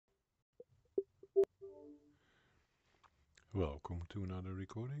Welcome to another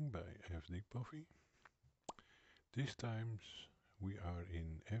recording by FD Puffy. This time we are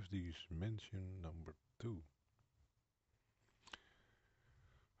in FD's mansion number 2.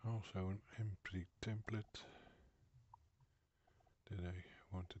 Also an empty template that I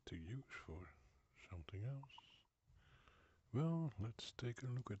wanted to use for something else. Well, let's take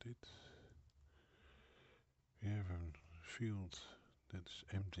a look at it. We have a field that's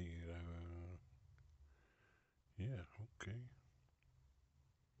empty. Yeah, okay.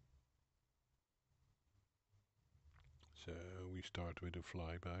 So we start with a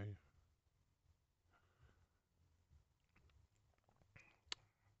flyby.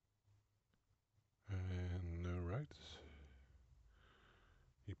 And right,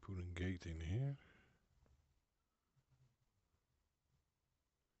 you put a gate in here.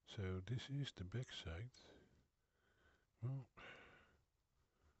 So this is the back side. Well,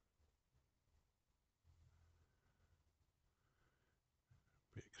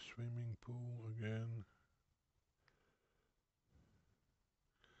 big swimming pool again.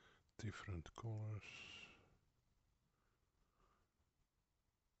 Different colors.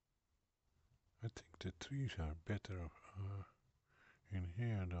 I think the trees are better in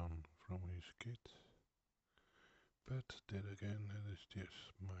here than from his kit. But then again, that is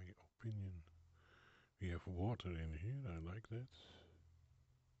just my opinion. We have water in here, I like that.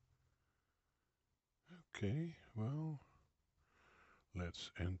 Okay, well,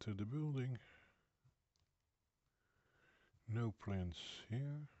 let's enter the building. No plants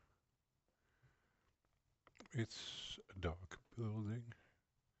here. It's a dark building.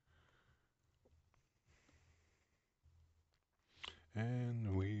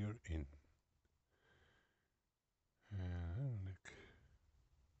 And we're in. Look.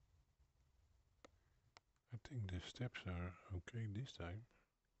 I think the steps are okay this time.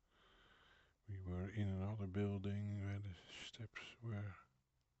 We were in another building where the steps were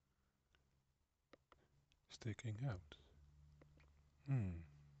sticking out.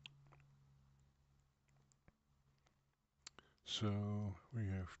 So we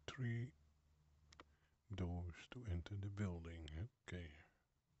have 3 doors to enter the building. Okay.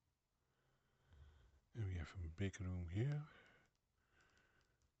 And we have a big room here.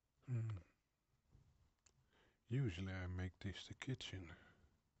 Usually I make this the kitchen.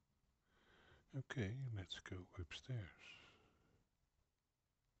 Okay, let's go upstairs.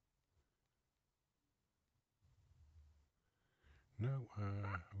 Now we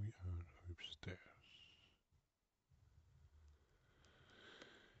are upstairs.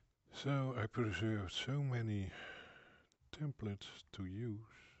 So I preserved so many templates to use.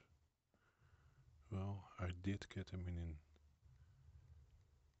 Well, I did get them in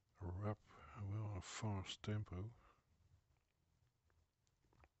a fast tempo.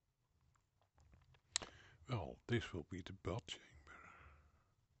 Well, this will be the bed chamber.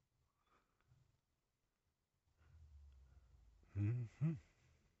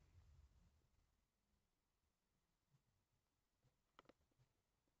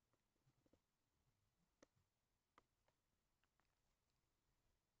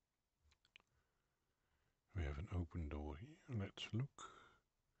 We have an open door here. Let's look.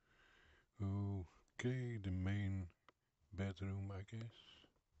 Okay, the main bedroom, I guess.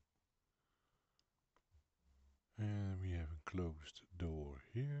 And we have a closed door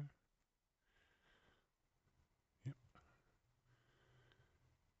here. Yep.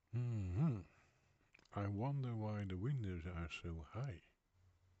 I wonder why the windows are so high.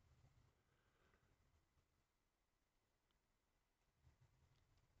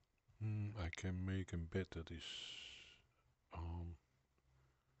 I can make a bed that is on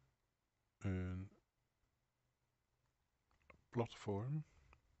a platform,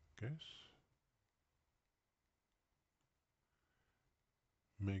 guess.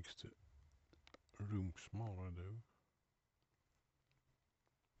 Makes the room smaller though.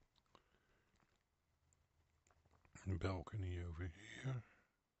 Balcony over here.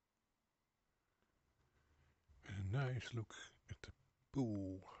 And a nice look at the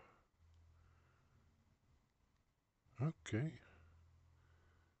pool. Okay.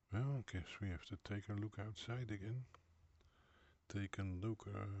 Well, I guess we have to take a look outside again. Take a look,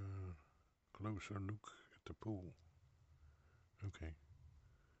 closer look at the pool. Okay.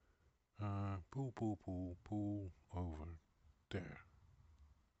 Pool over there.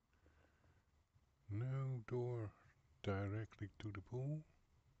 No door directly to the pool.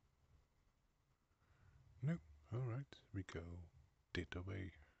 No, alright, we go this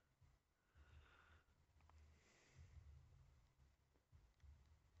way.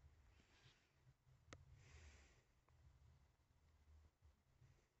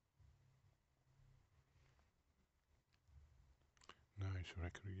 nice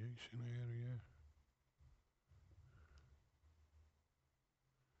recreation area.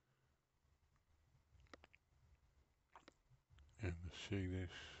 And the shaders,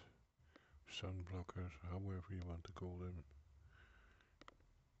 sun blockers, however you want to call them,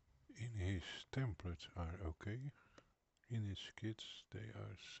 in his templates are okay. In his kits they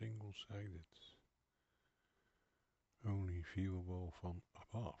are single-sided, only viewable from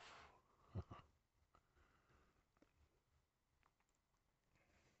above.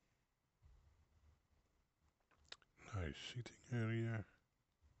 Nice sitting area.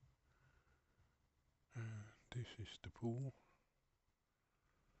 This is the pool.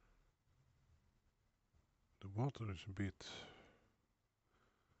 The water is a bit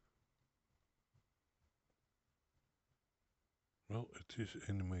well, it is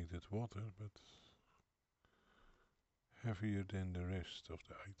animated water, but heavier than the rest of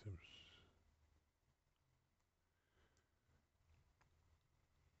the items.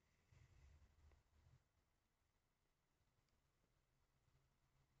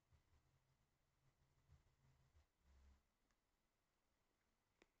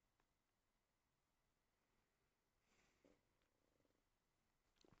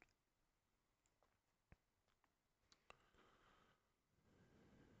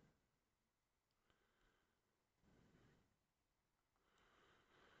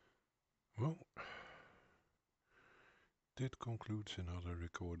 Well, that concludes another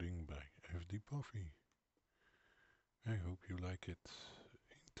recording by FD Puffy. I hope you like it.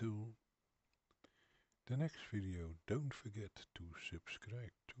 Until the next video, don't forget to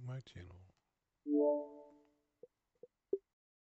subscribe to my channel.